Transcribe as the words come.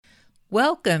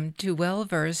Welcome to Well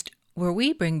Versed, where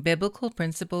we bring biblical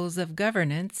principles of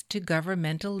governance to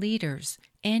governmental leaders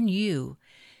and you.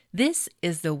 This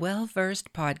is the Well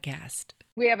Versed podcast.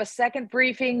 We have a second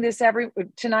briefing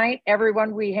tonight,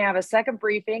 everyone. We have a second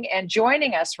briefing, and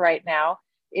joining us right now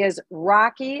is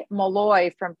Rocky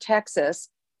Malloy from Texas.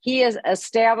 He is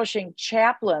establishing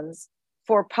chaplains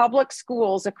for public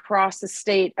schools across the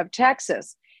state of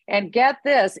Texas. And get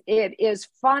this, it is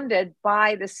funded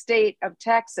by the state of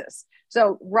Texas.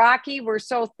 So, Rocky, we're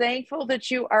so thankful that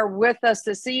you are with us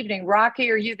this evening. Rocky,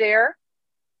 are you there?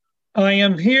 I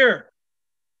am here.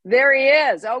 There he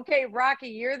is. Okay, Rocky,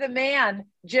 you're the man,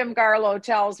 Jim Garlow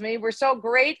tells me. We're so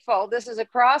grateful. This is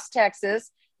across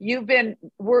Texas. You've been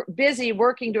busy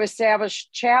working to establish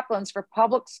chaplains for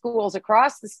public schools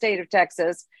across the state of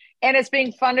Texas, and it's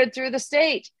being funded through the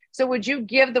state. So would you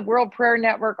give the World Prayer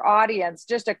Network audience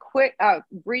just a quick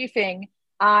briefing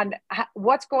on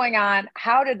what's going on?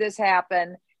 How did this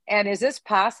happen? And is this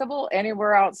possible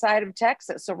anywhere outside of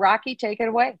Texas? So Rocky, take it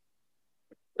away.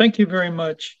 Thank you very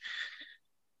much.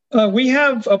 We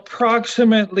have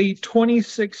approximately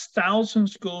 26,000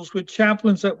 schools with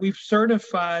chaplains that we've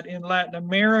certified in Latin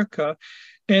America.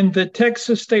 And the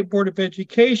Texas State Board of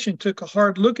Education took a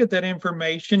hard look at that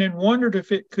information and wondered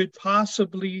if it could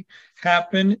possibly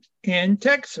happen in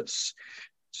Texas.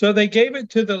 So they gave it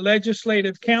to the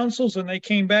legislative councils and they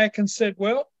came back and said,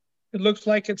 well, it looks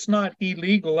like it's not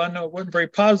illegal. I know it wasn't very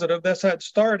positive. That's how it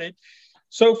started.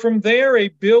 So from there, a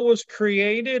bill was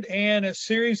created and a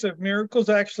series of miracles.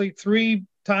 Actually, 3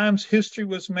 times history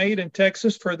was made in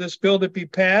Texas for this bill to be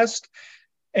passed.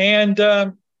 And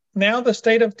now the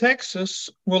state of Texas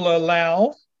will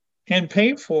allow and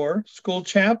pay for school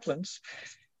chaplains.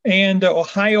 And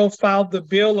Ohio filed the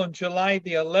bill on July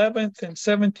the 11th, and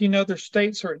 17 other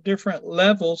states are at different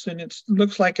levels. And it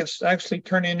looks like it's actually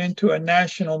turning into a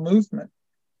national movement.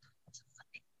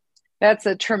 That's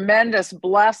a tremendous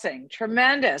blessing.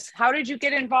 Tremendous. How did you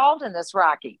get involved in this,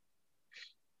 Rocky?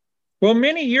 Well,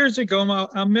 many years ago,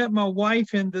 I met my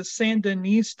wife in the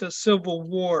Sandinista Civil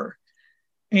War.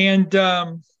 And,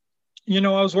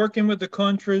 I was working with the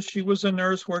Contras. She was a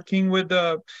nurse working with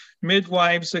the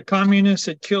midwives. The communists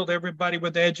had killed everybody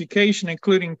with education,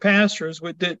 including pastors,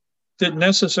 which didn't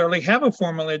necessarily have a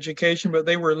formal education, but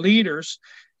they were leaders.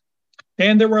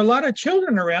 And there were a lot of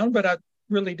children around, but I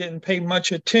really didn't pay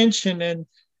much attention. And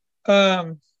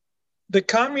the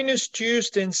communists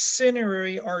used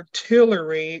incendiary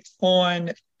artillery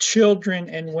on children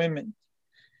and women.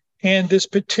 And this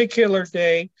particular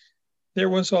day, there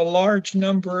was a large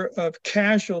number of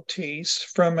casualties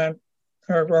from an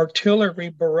artillery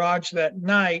barrage that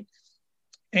night.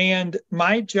 And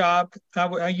my job,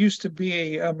 I used to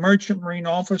be a merchant marine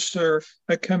officer,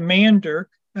 a commander.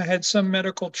 I had some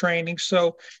medical training.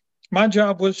 So my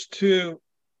job was to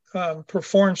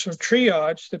perform some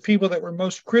triage. The people that were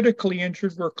most critically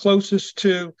injured were closest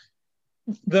to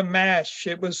the MASH.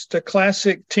 It was the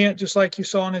classic tent, just like you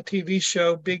saw on a TV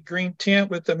show, big green tent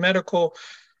with the medical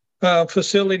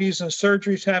facilities and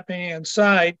surgeries happening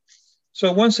inside.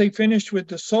 So once they finished with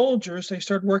the soldiers, they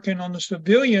started working on the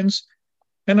civilians.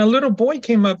 And a little boy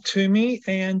came up to me,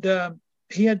 and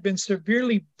he had been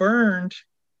severely burned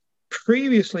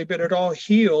previously, but it all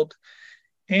healed.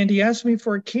 And he asked me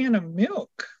for a can of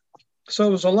milk. So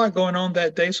there was a lot going on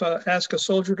that day. So I asked a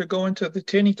soldier to go into the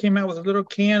tent. He came out with a little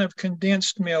can of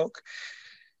condensed milk.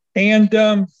 And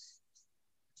I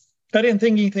didn't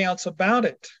think anything else about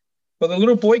it. Well, the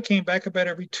little boy came back about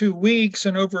every 2 weeks.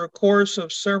 And over a course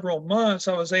of several months,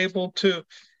 I was able to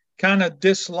kind of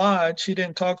dislodge. He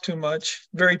didn't talk too much,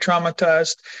 very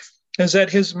traumatized, is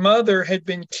that his mother had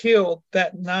been killed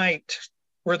that night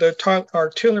where the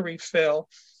artillery fell.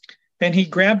 And he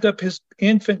grabbed up his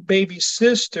infant baby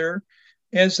sister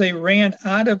as they ran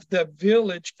out of the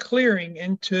village clearing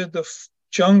into the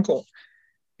jungle.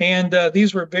 And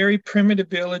these were very primitive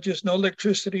villages, no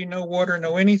electricity, no water,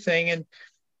 no anything. And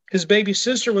his baby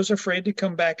sister was afraid to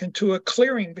come back into a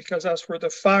clearing because that's where the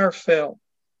fire fell.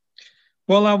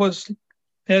 Well,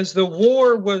 as the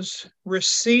war was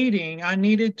receding, I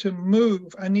needed to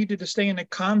move. I needed to stay in a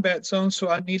combat zone, so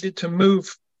I needed to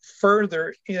move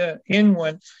further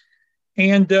inland.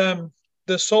 And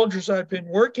the soldiers I'd been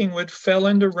working with fell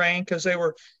into rank as they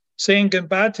were saying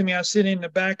goodbye to me. I was sitting in the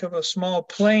back of a small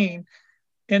plane,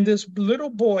 and this little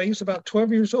boy, he's about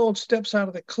 12 years old, steps out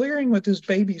of the clearing with his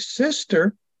baby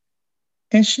sister,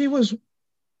 and she was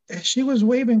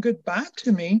waving goodbye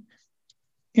to me,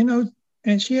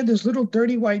 and she had this little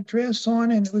dirty white dress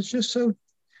on, and it was just so.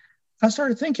 I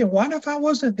started thinking, what if I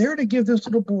wasn't there to give this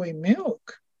little boy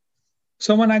milk?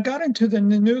 So when I got into the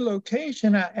new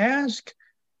location, I asked,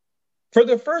 for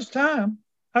the first time,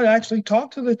 I actually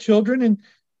talked to the children, and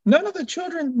none of the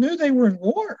children knew they were in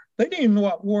war. They didn't even know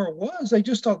what war was. They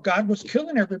just thought God was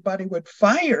killing everybody with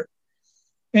fire.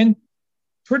 And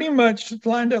pretty much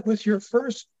lined up with your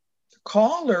first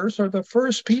callers or the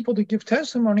first people to give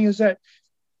testimony is that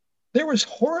there was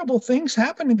horrible things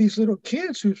happening to these little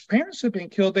kids whose parents had been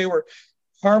killed. They were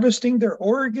harvesting their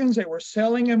organs. They were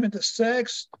selling them into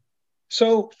sex.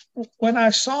 So when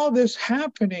I saw this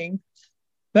happening,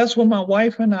 that's when my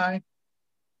wife and I,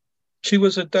 she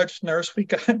was a Dutch nurse. We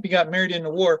got married in the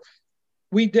war.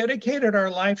 We dedicated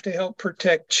our life to help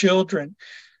protect children.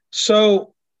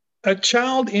 So a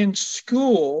child in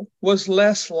school was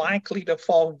less likely to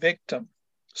fall victim.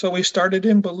 So we started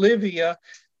in Bolivia,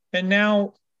 and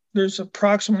now there's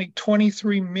approximately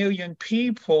 23 million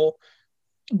people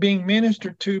being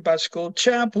ministered to by school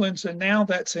chaplains, and now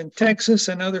that's in Texas,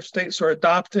 and other states are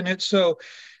adopting it. So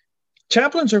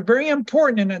chaplains are very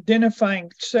important in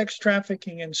identifying sex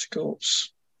trafficking in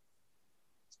schools.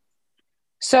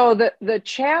 So the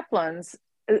chaplains,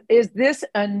 is this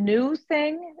a new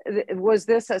thing? Was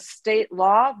this a state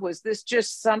law? Was this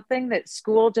just something that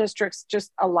school districts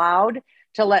just allowed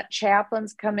to let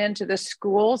chaplains come into the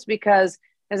schools? Because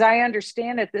as I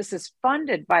understand it, this is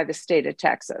funded by the state of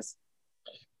Texas.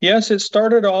 Yes, it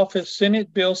started off as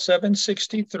Senate Bill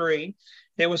 763.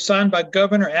 It was signed by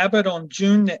Governor Abbott on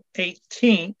June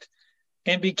 18th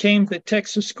and became the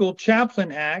Texas School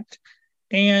Chaplain Act.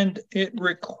 And it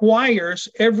requires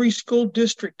every school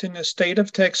district in the state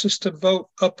of Texas to vote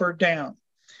up or down.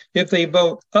 If they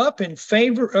vote up in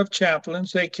favor of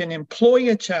chaplains, they can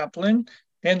employ a chaplain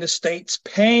and the state's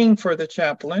paying for the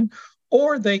chaplain,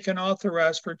 or they can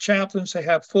authorize for chaplains to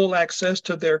have full access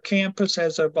to their campus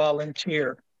as a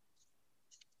volunteer.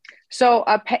 So,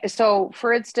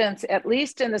 for instance, at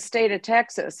least in the state of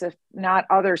Texas, if not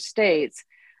other states,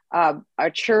 a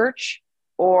church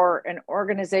or an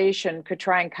organization could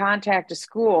try and contact a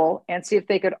school and see if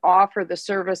they could offer the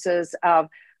services of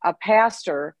a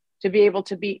pastor to be able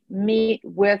to meet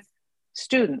with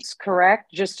students,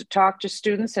 correct? Just to talk to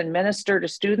students and minister to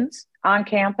students on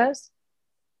campus?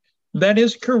 That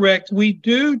is correct. We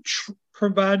do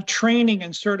provide training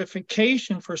and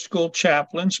certification for school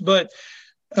chaplains, but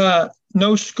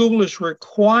no school is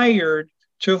required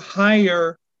to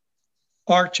hire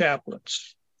our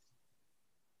chaplains.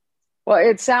 Well,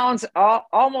 it sounds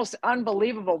almost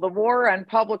unbelievable. The war on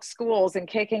public schools and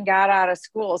kicking God out of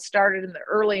schools started in the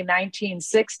early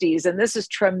 1960s. And this is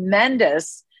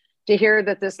tremendous to hear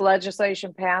that this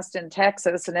legislation passed in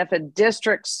Texas. And if a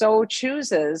district so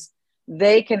chooses,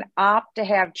 they can opt to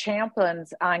have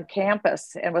chaplains on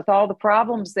campus. And with all the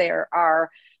problems there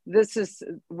are, this is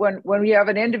when you have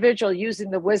an individual using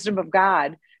the wisdom of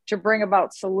God to bring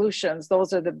about solutions,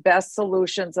 those are the best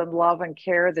solutions and love and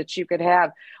care that you could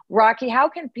have. Rocky, how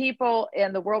can people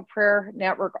in the World Prayer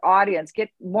Network audience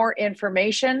get more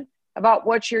information about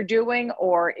what you're doing?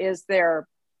 Or is there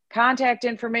contact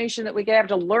information that we have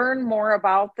to learn more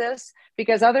about this?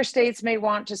 Because other states may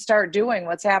want to start doing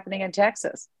what's happening in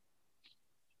Texas.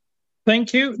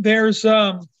 Thank you. There's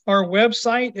our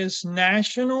website is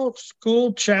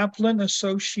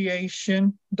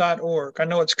nationalschoolchaplainassociation.org. I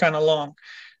know it's kind of long.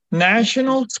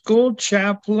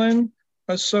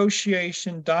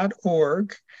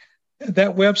 nationalschoolchaplainassociation.org.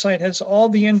 That website has all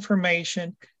the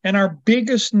information, and our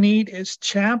biggest need is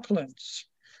chaplains.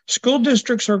 School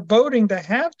districts are voting to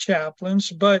have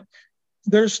chaplains, but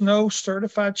there's no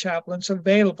certified chaplains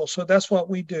available. So that's what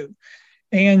we do.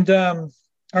 And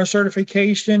our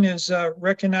certification is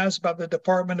recognized by the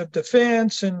Department of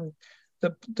Defense and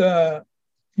the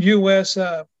U.S.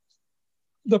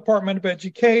 Department of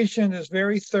Education is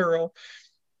very thorough.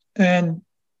 And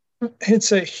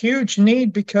it's a huge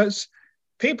need because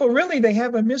people really, they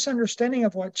have a misunderstanding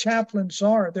of what chaplains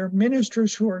are. They're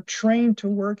ministers who are trained to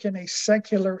work in a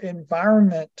secular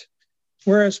environment,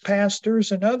 whereas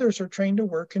pastors and others are trained to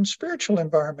work in spiritual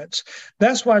environments.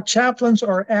 That's why chaplains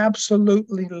are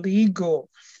absolutely legal.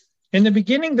 In the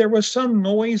beginning, there was some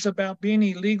noise about being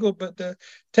illegal, but the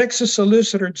Texas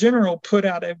Solicitor General put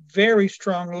out a very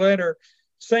strong letter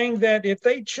saying that if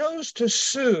they chose to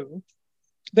sue,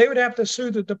 they would have to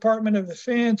sue the Department of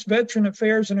Defense, Veteran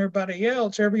Affairs, and everybody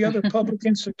else, every other public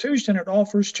institution that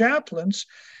offers chaplains,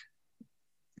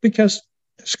 because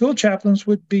school chaplains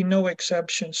would be no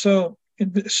exception. So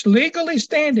it's legally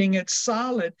standing, it's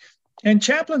solid. And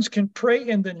chaplains can pray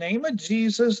in the name of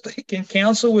Jesus. They can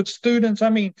counsel with students. I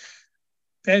mean,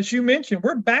 as you mentioned,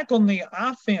 we're back on the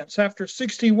offense after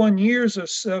 61 years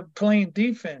of playing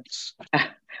defense.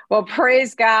 Well,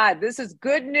 praise God. This is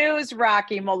good news,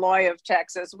 Rocky Malloy of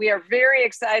Texas. We are very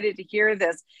excited to hear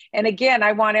this. And again,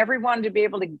 I want everyone to be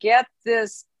able to get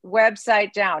this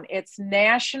website down. It's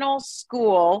National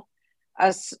School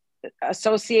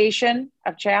Association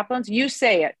of Chaplains. You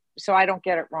say it so I don't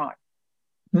get it wrong.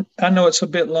 I know it's a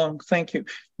bit long. Thank you.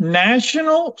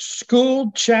 National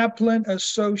School Chaplain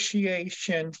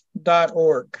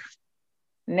Association.org.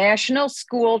 National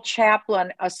School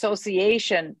Chaplain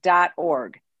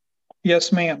Association.org.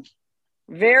 Yes, ma'am.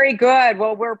 Very good.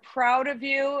 Well, we're proud of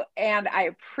you, and I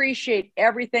appreciate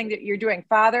everything that you're doing.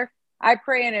 Father, I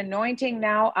pray an anointing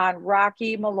now on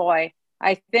Rocky Malloy.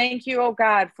 I thank you, oh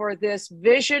God, for this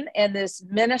vision and this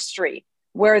ministry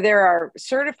where there are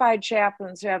certified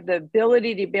chaplains who have the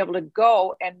ability to be able to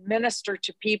go and minister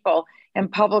to people in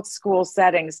public school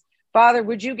settings. Father,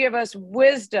 would you give us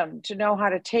wisdom to know how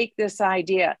to take this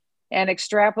idea and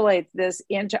extrapolate this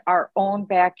into our own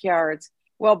backyards?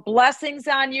 Well, blessings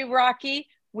on you, Rocky.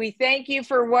 We thank you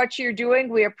for what you're doing.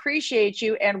 We appreciate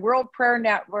you. And World Prayer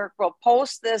Network will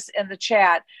post this in the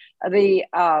chat, the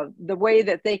way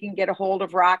that they can get a hold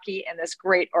of Rocky and this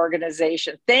great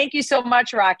organization. Thank you so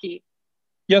much, Rocky.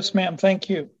 Yes, ma'am. Thank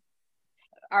you.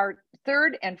 Our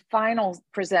third and final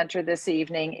presenter this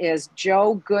evening is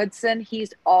Joe Goodson.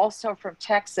 He's also from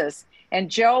Texas.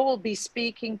 And Joe will be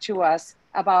speaking to us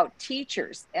about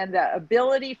teachers and the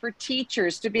ability for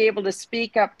teachers to be able to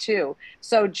speak up too.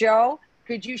 So Joe,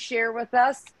 could you share with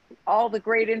us all the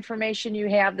great information you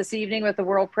have this evening with the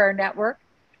World Prayer Network?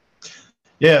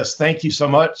 Yes, thank you so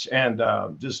much. And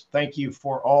just thank you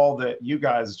for all that you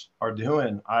guys are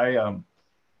doing. I am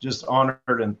just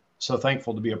honored and so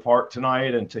thankful to be a part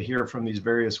tonight and to hear from these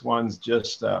various ones,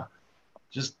 just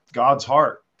God's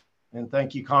heart. And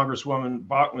thank you, Congresswoman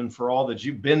Bachmann, for all that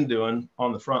you've been doing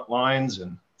on the front lines.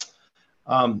 And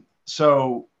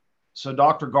so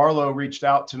Dr. Garlow reached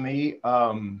out to me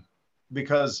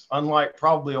because unlike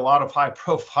probably a lot of high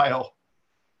profile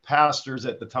pastors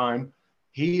at the time,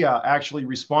 he actually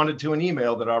responded to an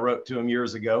email that I wrote to him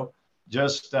years ago,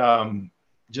 just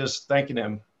thanking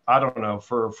him, I don't know,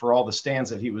 for all the stands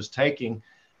that he was taking.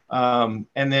 And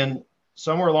then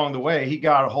somewhere along the way, he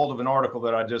got a hold of an article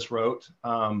that I just wrote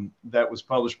that was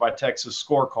published by Texas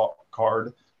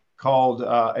Scorecard called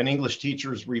An English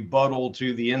Teacher's Rebuttal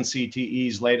to the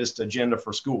NCTE's Latest Agenda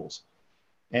for Schools.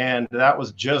 And that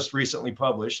was just recently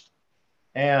published.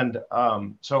 And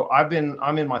so I'm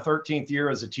in my 13th year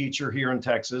as a teacher here in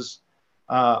Texas.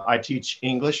 I teach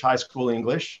English, high school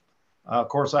English. Of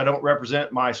course, I don't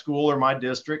represent my school or my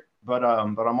district, but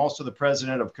I'm also the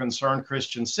president of Concerned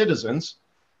Christian Citizens.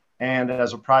 And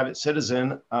as a private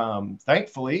citizen,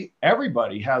 thankfully,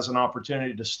 everybody has an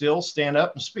opportunity to still stand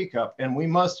up and speak up, and we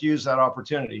must use that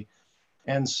opportunity.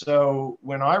 And so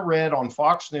when I read on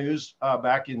Fox News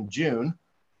back in June,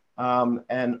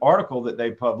 an article that they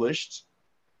published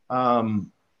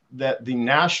that the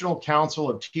National Council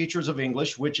of Teachers of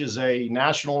English, which is a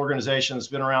national organization that's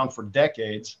been around for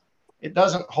decades, it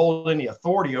doesn't hold any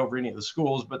authority over any of the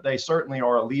schools, but they certainly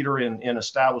are a leader in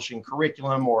establishing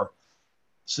curriculum or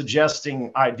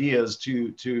suggesting ideas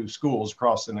to schools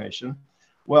across the nation.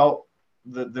 Well,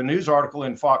 the news article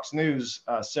in Fox News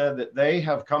said that they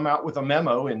have come out with a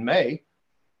memo in May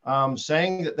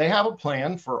saying that they have a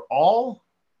plan for all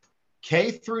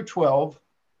K through 12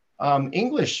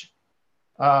 English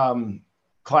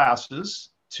classes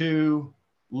to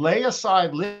lay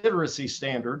aside literacy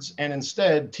standards and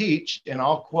instead teach, and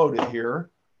I'll quote it here,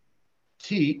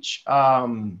 teach,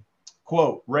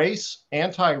 quote, race,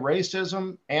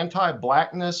 anti-racism,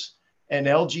 anti-blackness, and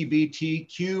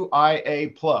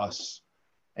LGBTQIA plus.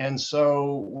 And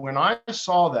so when I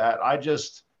saw that, I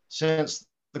just sensed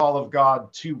the call of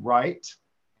God to write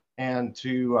and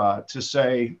to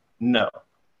say, no,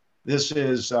 this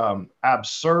is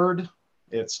absurd.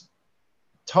 It's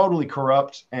totally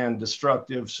corrupt and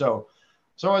destructive. So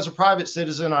as a private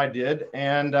citizen, I did.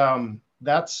 And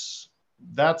that's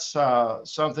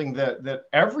something that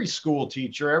every school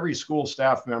teacher, every school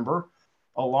staff member,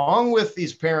 along with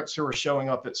these parents who are showing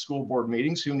up at school board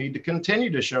meetings, who need to continue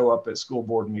to show up at school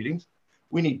board meetings.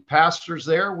 We need pastors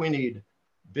there. We need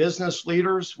business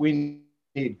leaders. We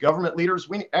need government leaders.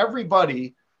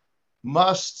 Everybody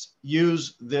must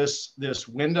use this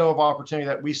window of opportunity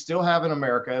that we still have in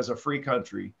America as a free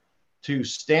country to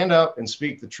stand up and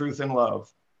speak the truth in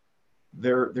love.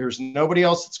 There's nobody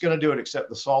else that's going to do it except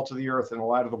the salt of the earth and the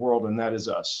light of the world, and that is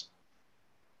us.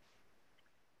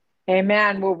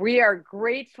 Amen. Well, we are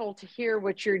grateful to hear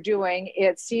what you're doing.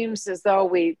 It seems as though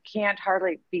we can't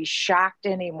hardly be shocked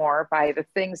anymore by the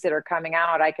things that are coming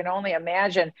out. I can only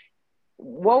imagine.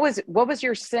 What was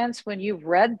your sense when you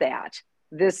read that,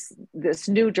 this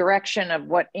new direction of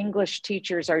what English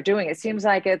teachers are doing? It seems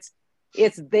like it's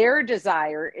their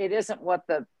desire. It isn't what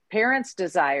the parents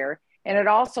desire. And it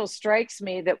also strikes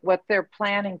me that what they're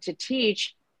planning to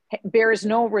teach bears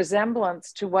no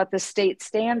resemblance to what the state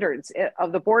standards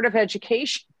of the Board of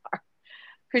Education are.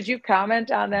 Could you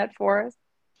comment on that for us?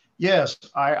 Yes,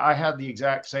 I had the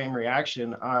exact same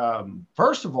reaction.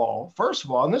 First of all,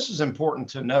 and this is important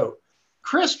to note,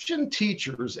 Christian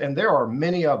teachers, and there are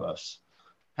many of us,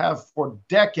 have for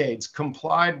decades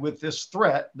complied with this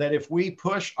threat that if we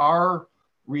push our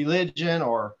religion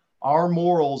or our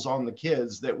morals on the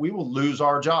kids, that we will lose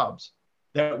our jobs,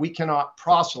 that we cannot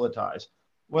proselytize.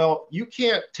 Well, you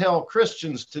can't tell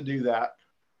Christians to do that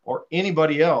or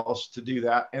anybody else to do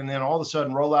that, and then all of a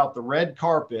sudden roll out the red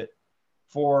carpet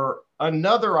for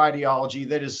another ideology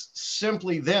that is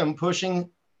simply them pushing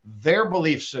their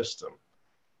belief system.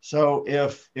 So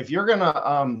if you're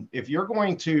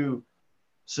going to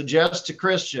suggest to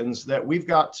Christians that we've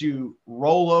got to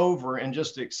roll over and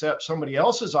just accept somebody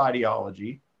else's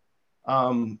ideology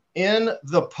in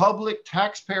the public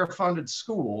taxpayer-funded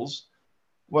schools,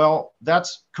 well,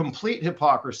 that's complete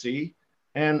hypocrisy.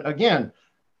 And again,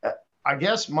 I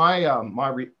guess my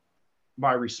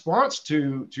response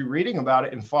to reading about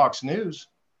it in Fox News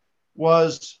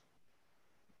was,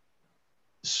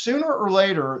 sooner or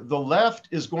later, the left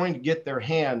is going to get their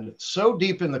hand so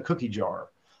deep in the cookie jar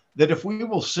that if we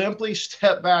will simply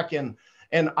step back and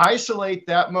isolate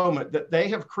that moment that they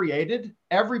have created,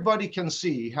 everybody can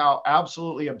see how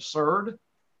absolutely absurd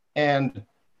and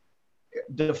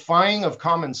defying of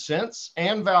common sense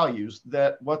and values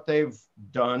that what they've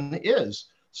done is.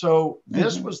 So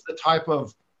this was the type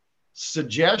of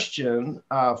suggestion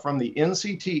from the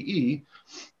NCTE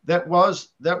that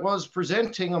was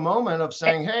presenting a moment of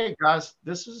saying, hey guys,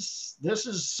 this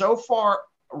is so far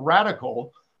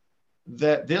radical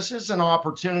that this is an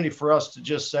opportunity for us to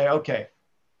just say, okay,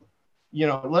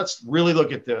 let's really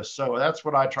look at this. So that's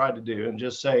what I tried to do, and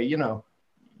just say,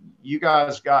 you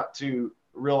guys got to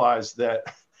realize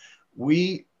that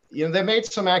they made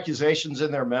some accusations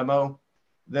in their memo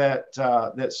that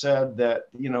said that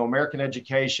American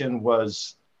education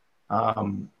was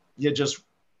just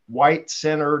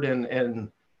white-centered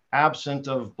and absent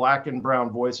of Black and brown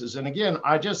voices. And again,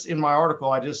 in my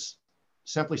article, I just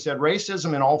simply said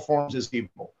racism in all forms is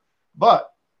evil.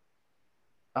 But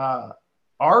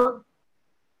our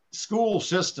school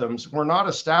systems were not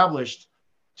established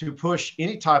to push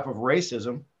any type of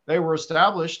racism. They were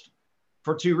established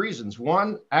for two reasons.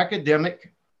 One,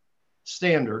 academic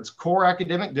standards, core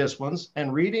academic disciplines,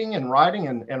 and reading and writing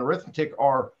and arithmetic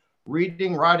are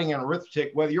reading, writing, and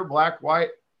arithmetic, whether you're Black, white,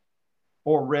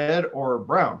 or red or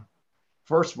brown,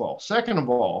 first of all. Second of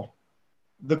all,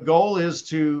 the goal is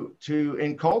to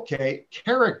inculcate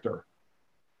character.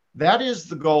 That is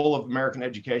the goal of American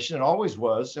education. It always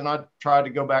was. And I tried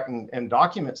to go back and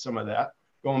document some of that,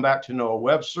 going back to Noah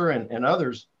Webster and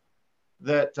others,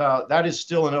 that is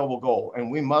still a noble goal,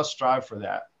 and we must strive for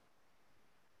that.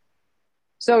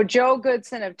 So Joe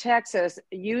Goodson of Texas,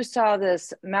 you saw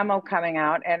this memo coming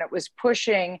out, and it was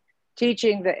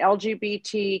teaching the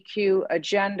LGBTQ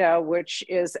agenda, which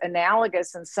is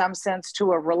analogous in some sense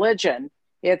to a religion.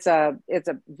 It's a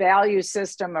value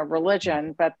system of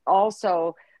religion, but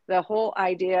also the whole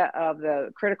idea of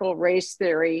the critical race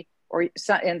theory, or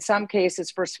in some cases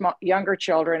for younger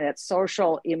children, it's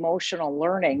social emotional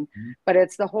learning. But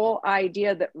it's the whole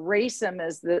idea that racism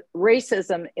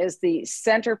is the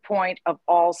center point of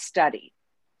all study.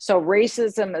 So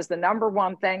racism is the number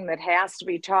one thing that has to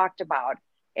be talked about.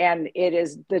 And it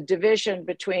is the division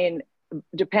between,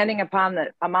 depending upon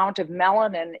the amount of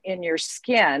melanin in your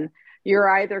skin, you're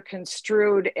either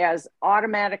construed as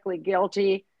automatically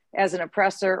guilty as an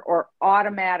oppressor or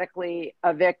automatically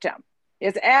a victim.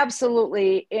 It's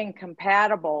absolutely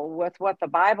incompatible with what the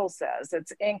Bible says.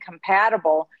 It's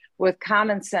incompatible with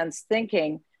common sense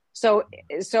thinking. So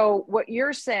what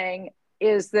you're saying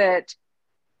is that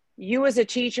you as a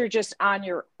teacher just on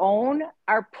your own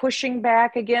are pushing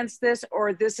back against this,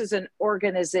 or this is an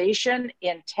organization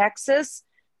in Texas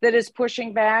that is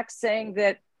pushing back, saying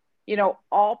that,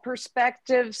 all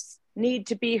perspectives need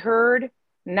to be heard,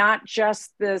 not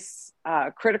just this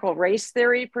critical race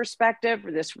theory perspective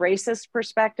or this racist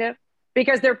perspective,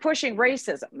 because they're pushing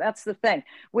racism. That's the thing.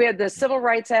 We had the Civil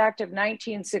Rights Act of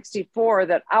 1964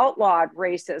 that outlawed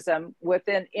racism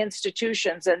within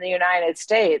institutions in the United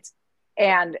States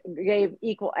and gave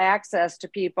equal access to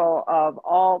people of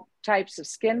all types of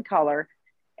skin color.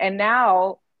 And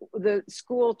now the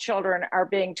school children are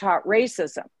being taught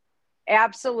racism,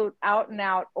 absolute out and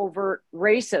out overt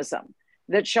racism,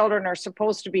 that children are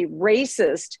supposed to be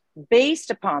racist based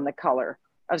upon the color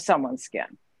of someone's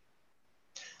skin.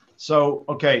 So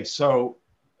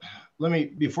let me,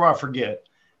 before I forget,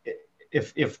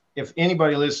 if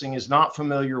anybody listening is not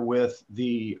familiar with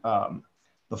the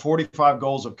 45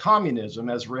 Goals of Communism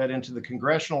as read into the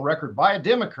congressional record by a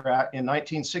Democrat in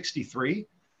 1963,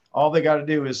 all they got to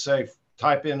do is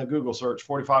type in a Google search,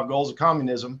 45 Goals of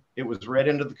Communism. It was read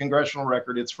into the congressional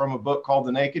record. It's from a book called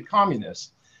The Naked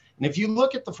Communist. And if you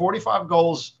look at the 45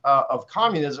 Goals of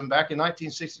Communism back in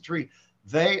 1963,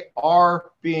 they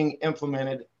are being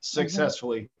implemented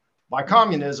successfully by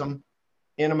communism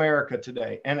in America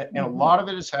today. And a lot of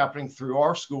it is happening through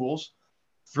our schools,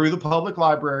 through the public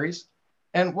libraries.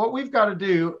 And what we've got to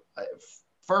do,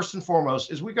 first and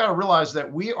foremost, is we've got to realize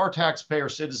that we are taxpayer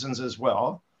citizens as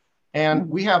well. And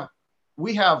we have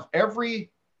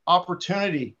every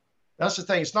opportunity. That's the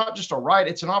thing. It's not just a right.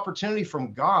 It's an opportunity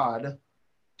from God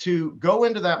to go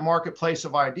into that marketplace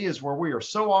of ideas where we are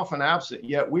so often absent,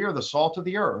 yet we are the salt of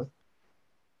the earth,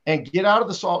 and get out of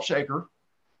the salt shaker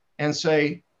and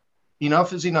say,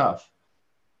 enough is enough.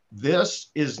 This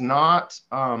is not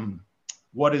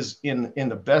what is in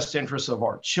the best interest of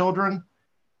our children.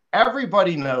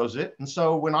 Everybody knows it. And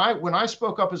so when I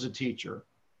spoke up as a teacher,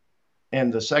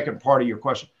 and the second part of your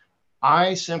question,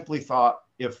 I simply thought,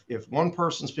 if one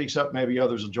person speaks up, maybe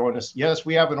others will join us. Yes,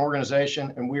 we have an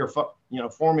organization, and we are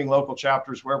forming local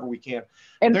chapters wherever we can.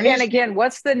 And again,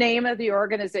 what's the name of the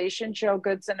organization, Joe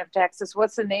Goodson of Texas?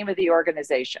 What's the name of the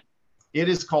organization? It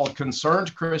is called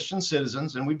Concerned Christian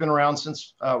Citizens, and we've been around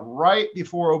since right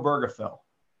before Oberga fell.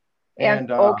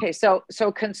 And okay, so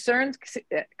concerned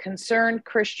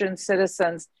Christian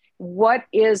Citizens. What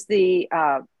is the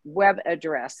web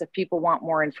address if people want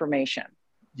more information?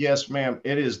 Yes, ma'am.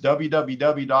 It is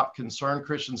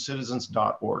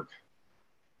www.concernedchristiancitizens.org.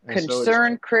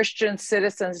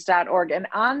 Concernedchristiancitizens.org. And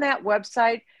on that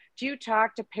website, do you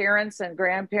talk to parents and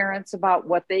grandparents about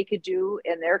what they could do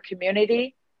in their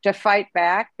community to fight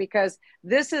back? Because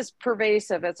this is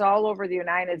pervasive. It's all over the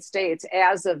United States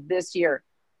as of this year.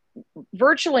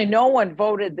 Virtually no one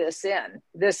voted this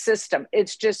system.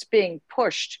 It's just being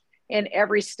pushed in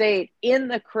every state in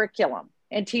the curriculum.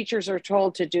 And teachers are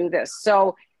told to do this.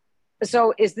 So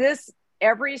is this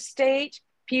every state?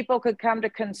 People could come to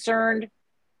Concerned,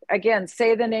 again,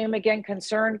 say the name again,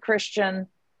 Concerned Christian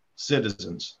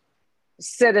Citizens.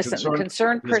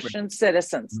 Concerned Christian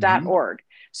Citizens.org.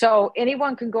 So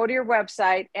anyone can go to your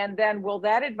website, and then will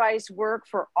that advice work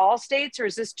for all states, or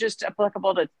is this just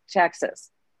applicable to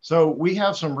Texas? So we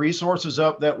have some resources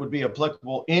up that would be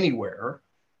applicable anywhere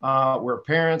where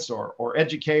parents or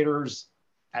educators,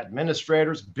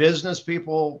 administrators, business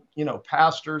people,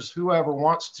 pastors, whoever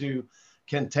wants to,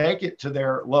 can take it to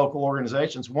their local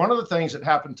organizations. One of the things that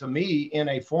happened to me in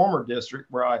a former district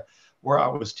where I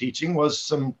was teaching was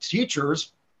some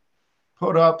teachers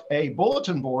put up a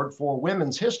bulletin board for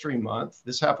Women's History Month.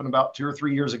 This happened about 2 or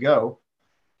 3 years ago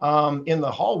in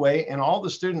the hallway, and all the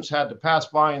students had to pass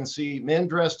by and see men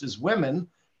dressed as women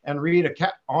and read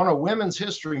on a Women's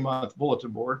History Month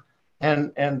bulletin board.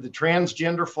 And the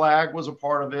transgender flag was a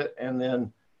part of it. And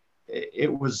then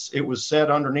it was said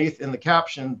underneath in the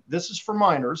caption, "This is for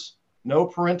minors, no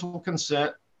parental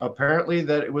consent." Apparently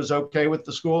that it was okay with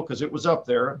the school because it was up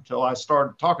there until I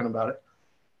started talking about it.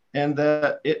 And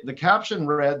the caption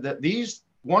read that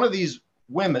one of these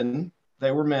women,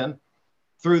 they were men,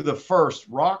 threw the first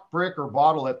rock, brick, or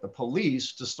bottle at the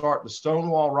police to start the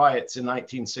Stonewall riots in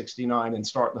 1969 and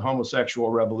start the homosexual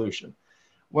revolution.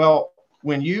 Well,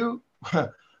 when you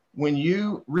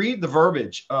read the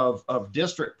verbiage of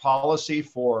district policy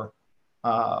for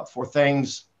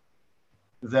things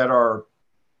that are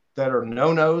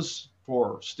no-nos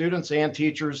for students and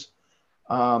teachers,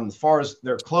 as far as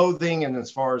their clothing and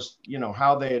as far as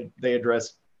how they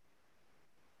address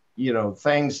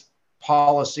things,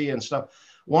 policy and stuff,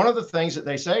 one of the things that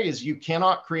they say is you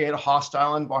cannot create a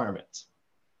hostile environment.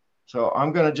 So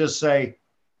I'm going to just say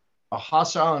a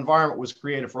hostile environment was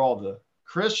created for all the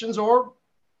Christians or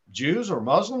Jews or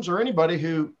Muslims or anybody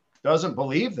who doesn't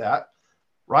believe that,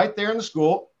 right there in the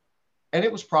school. And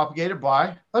it was propagated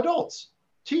by adults,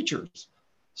 teachers.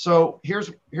 So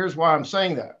here's why I'm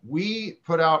saying that. We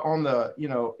put out on the,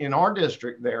 in our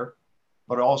district there,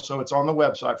 but also it's on the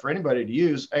website for anybody to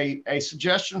use, a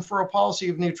suggestion for a policy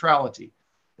of neutrality,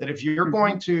 that if you're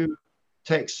going to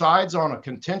take sides on a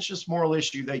contentious moral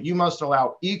issue, that you must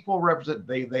allow equal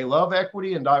representation. They love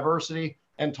equity and diversity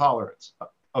and tolerance,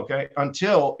 okay,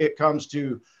 until it comes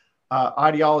to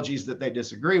ideologies that they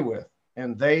disagree with.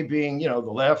 And they being, the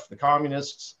left, the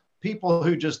communists, people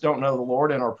who just don't know the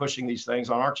Lord and are pushing these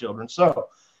things on our children. So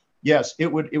yes,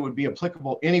 it would be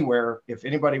applicable anywhere if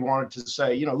anybody wanted to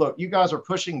say, look, you guys are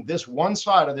pushing this one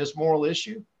side of this moral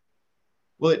issue.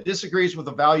 Well, it disagrees with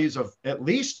the values of at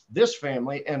least this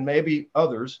family and maybe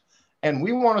others. And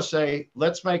we want to say,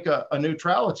 let's make a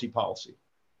neutrality policy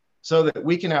so that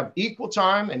we can have equal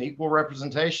time and equal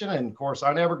representation. And of course,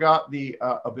 I never got the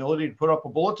ability to put up a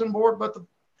bulletin board, but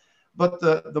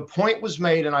the point was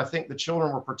made, and I think the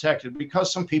children were protected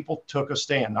because some people took a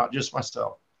stand, not just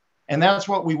myself. And that's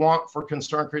what we want for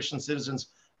Concerned Christian Citizens.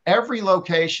 Every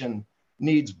location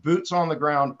needs boots on the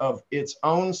ground of its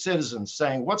own citizens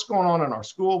saying, what's going on in our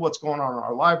school? What's going on in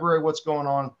our library? What's going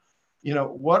on? You know,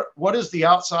 what is the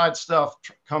outside stuff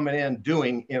coming in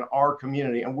doing in our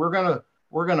community? And we're going to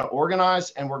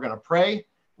organize, and we're going to pray.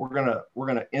 We're going to,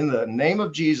 in the name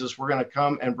of Jesus, we're going to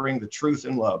come and bring the truth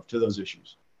and love to those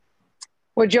issues.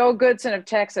 Well, Joe Goodson of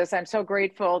Texas, I'm so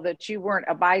grateful that you weren't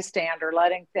a bystander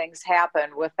letting things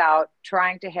happen without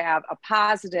trying to have a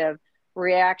positive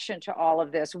reaction to all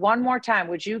of this. One more time,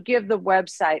 would you give the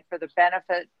website for the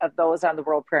benefit of those on the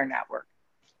World Prayer Network?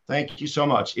 Thank you so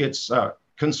much. It's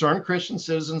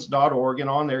concernedchristiancitizens.org, and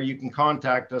on there you can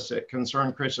contact us at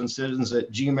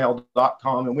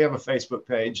concernedchristiancitizens@gmail.com, and we have a Facebook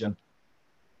page. And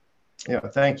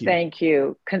thank you. Thank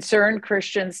you.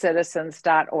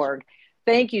 concernedchristiancitizens.org.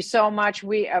 Thank you so much.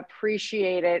 We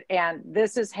appreciate it. And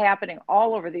this is happening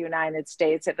all over the United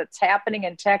States. If it's happening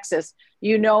in Texas,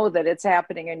 you know that it's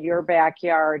happening in your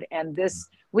backyard. And this,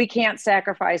 we can't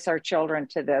sacrifice our children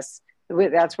to this.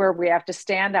 That's where we have to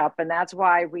stand up. And that's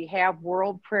why we have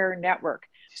World Prayer Network,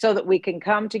 so that we can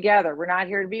come together. We're not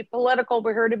here to be political.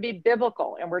 We're here to be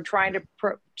biblical. And we're trying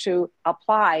to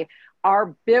apply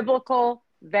our biblical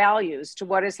values to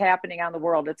what is happening on the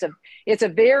world. It's a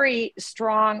very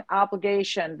strong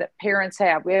obligation that parents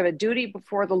have. We have a duty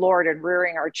before the Lord in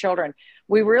rearing our children.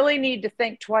 We really need to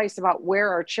think twice about where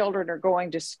our children are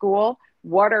going to school,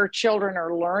 what our children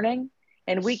are learning,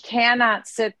 and we cannot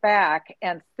sit back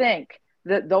and think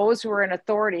that those who are in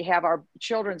authority have our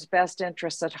children's best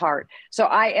interests at heart. So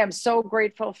I am so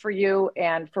grateful for you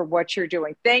and for what you're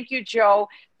doing. Thank you, Joe.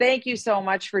 Thank you so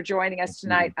much for joining us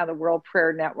tonight on the World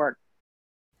Prayer Network.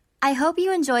 I hope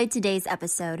you enjoyed today's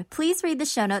episode. Please read the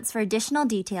show notes for additional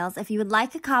details if you would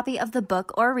like a copy of the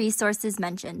book or resources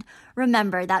mentioned.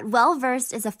 Remember that Well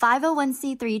Versed is a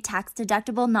 501c3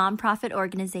 tax-deductible nonprofit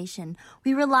organization.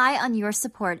 We rely on your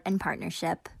support and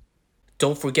partnership.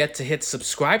 Don't forget to hit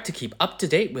subscribe to keep up to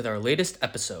date with our latest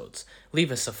episodes.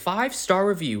 Leave us a 5-star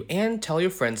review and tell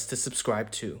your friends to subscribe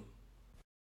too.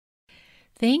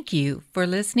 Thank you for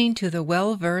listening to the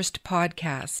Well Versed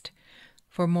podcast.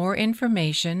 For more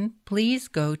information, please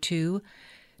go to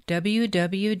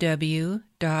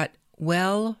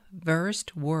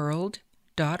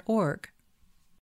www.wellversedworld.org.